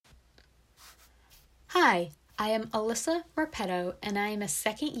Hi, I am Alyssa Repetto, and I am a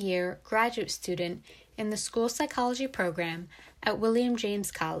second-year graduate student in the school psychology program at William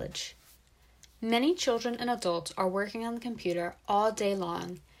James College. Many children and adults are working on the computer all day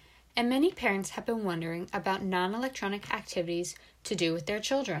long, and many parents have been wondering about non-electronic activities to do with their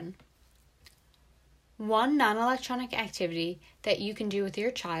children. One non-electronic activity that you can do with your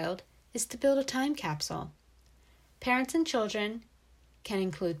child is to build a time capsule. Parents and children can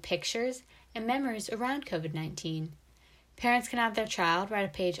include pictures and memories around COVID-19. Parents can have their child write a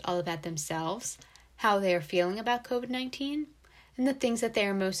page all about themselves, how they are feeling about COVID-19, and the things that they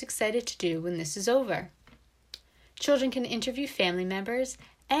are most excited to do when this is over. Children can interview family members,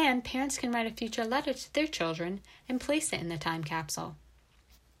 and parents can write a future letter to their children and place it in the time capsule.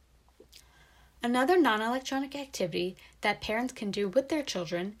 Another non-electronic activity that parents can do with their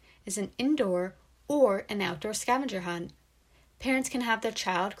children is an indoor or an outdoor scavenger hunt. Parents can have their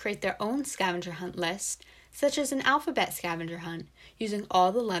child create their own scavenger hunt list, such as an alphabet scavenger hunt, using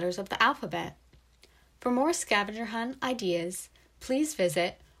all the letters of the alphabet. For more scavenger hunt ideas, please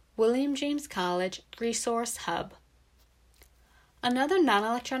visit William James College Resource Hub. Another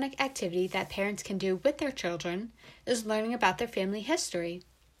non-electronic activity that parents can do with their children is learning about their family history.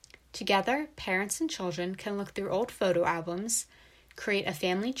 Together, parents and children can look through old photo albums, create a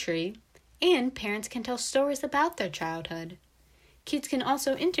family tree, and parents can tell stories about their childhood. Kids can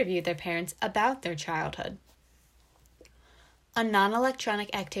also interview their parents about their childhood. A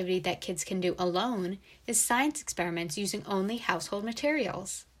non-electronic activity that kids can do alone is science experiments using only household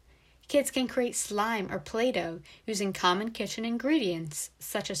materials. Kids can create slime or Play-Doh using common kitchen ingredients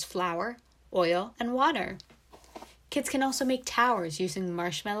such as flour, oil, and water. Kids can also make towers using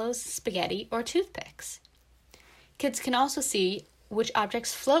marshmallows, spaghetti, or toothpicks. Kids can also see which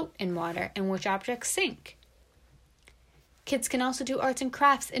objects float in water and which objects sink. Kids can also do arts and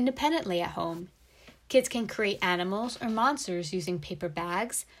crafts independently at home. Kids can create animals or monsters using paper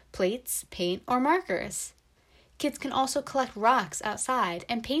bags, plates, paint, or markers. Kids can also collect rocks outside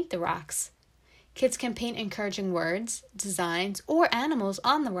and paint the rocks. Kids can paint encouraging words, designs, or animals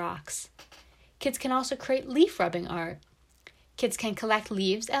on the rocks. Kids can also create leaf rubbing art. Kids can collect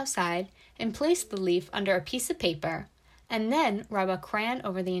leaves outside and place the leaf under a piece of paper, and then rub a crayon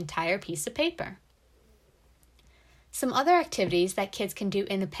over the entire piece of paper. Some other activities that kids can do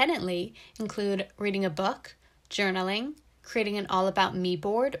independently include reading a book, journaling, creating an all-about-me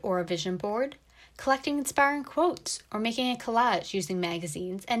board or a vision board, collecting inspiring quotes, or making a collage using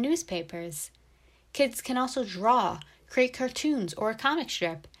magazines and newspapers. Kids can also draw, create cartoons or a comic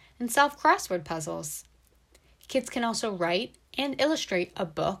strip, and solve crossword puzzles. Kids can also write and illustrate a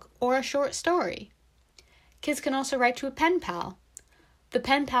book or a short story. Kids can also write to a pen pal. The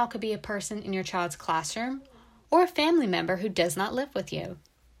pen pal could be a person in your child's classroom or a family member who does not live with you.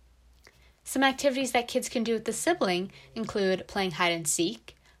 Some activities that kids can do with the sibling include playing hide and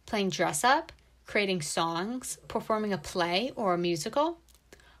seek, playing dress up, creating songs, performing a play or a musical,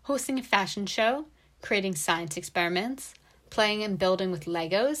 hosting a fashion show, creating science experiments, playing and building with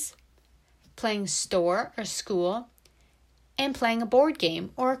Legos, playing store or school, and playing a board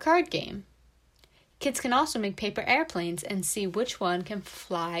game or a card game. Kids can also make paper airplanes and see which one can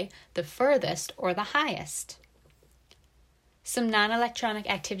fly the furthest or the highest. Some non-electronic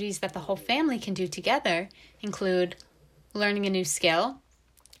activities that the whole family can do together include learning a new skill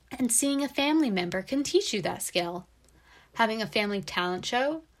and seeing a family member can teach you that skill, having a family talent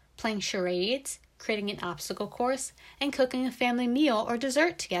show, playing charades, creating an obstacle course, and cooking a family meal or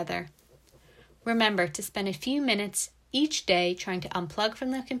dessert together. Remember to spend a few minutes each day trying to unplug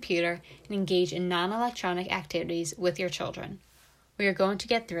from the computer and engage in non-electronic activities with your children. We are going to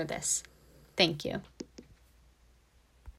get through this. Thank you.